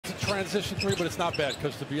transition three, but it's not bad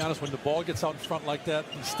because, to be honest, when the ball gets out in front like that,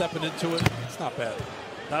 he's stepping into it. It's not bad.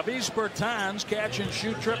 Davis Bertāns catch and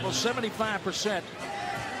shoot triple 75%.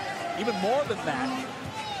 Even more than that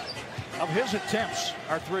of his attempts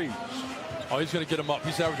are threes. Oh, he's going to get him up.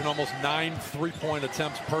 He's averaging almost 9 3-point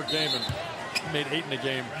attempts per game and made 8 in a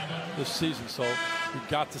game this season. So we've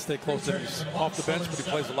got to stay close to him. He's off the bench, but he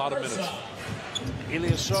plays a lot of minutes.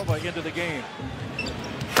 Ilyasova into the game.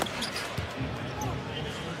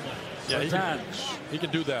 Yeah, he can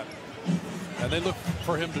do that. And they look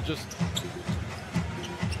for him to just...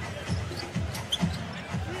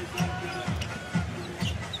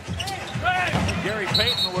 Gary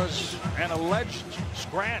Payton was an alleged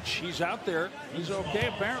scratch. He's out there. He's okay,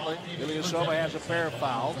 apparently. Ilyasova has a pair of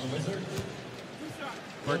fouls.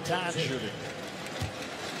 Bertāns shooting.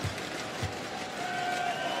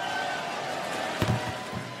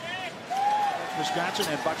 Wisconsin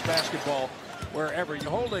and Bucks basketball wherever. You're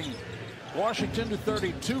holding Washington to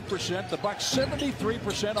 32%. The Bucks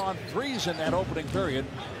 73% on threes in that opening period.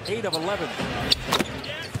 8 of 11.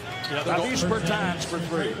 Yeah, Davis Bertāns for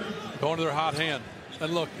 3. Going to their hot hand.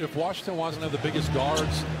 And look, if Washington wants to have the biggest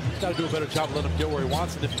guards, he's got to do a better job of letting him get where he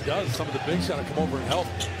wants. And if he does, some of the bigs got to come over and help.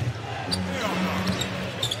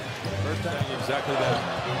 Exactly that.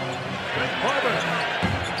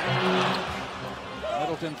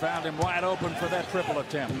 Middleton found him wide open for that triple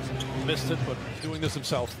attempt. Missed it, but doing this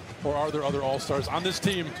himself. Or are there other all-stars on this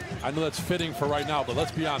team? I know that's fitting for right now, but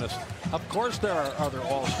let's be honest. Of course there are other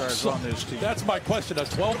all-stars on this team. That's my question.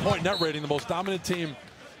 That's 12-point net rating, the most dominant team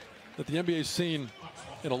that the NBA's seen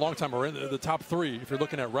in a long time, or in the top 3 if you're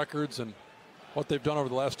looking at records and what they've done over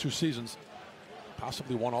the last 2 seasons.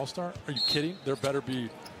 Possibly 1 all-star? Are you kidding? There better be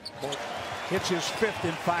more. Hits his 5th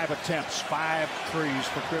in 5 attempts. 5 threes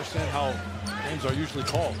for Chris. And how games are usually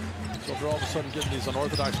called. So if they're all of a sudden getting these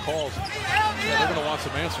unorthodox calls, yeah, they're going to want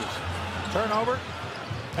some answers. Turnover.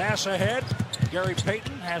 Pass ahead. Gary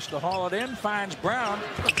Payton has to haul it in. Finds Brown.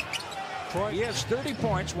 Troy, he has 30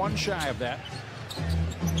 points, 1 shy of that.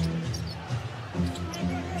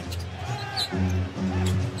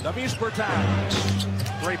 Davis Bertāns,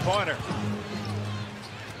 3-pointer.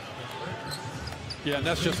 Yeah, and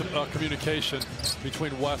that's just a communication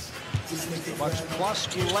between West. Bucks plus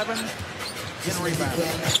 11 in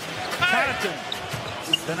rebounds.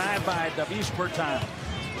 Connaughton denied by Davis Bertāns.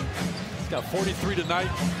 He's got 43 tonight.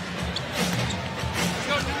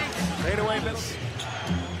 Fadeaway miss.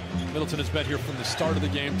 Middleton has been here from the start of the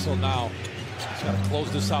game till now. He's got to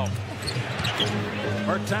close this out.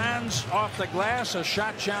 Bertāns off the glass, a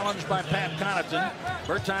shot challenged by Pat Connaughton.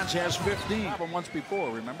 Bertāns has 15 from once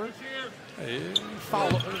before, remember? Hey,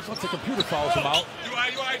 foul. Once the computer fouls him out,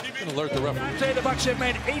 can alert the referee. Today the Bucks have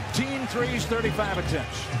made 18 threes, 35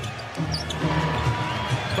 attempts.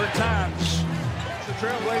 Bertāns, the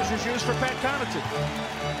Trailblazers used for Pat Connaughton.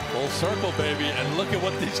 Full circle, baby, and look at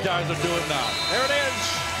what these guys are doing now. There it is,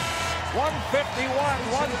 151,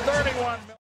 131.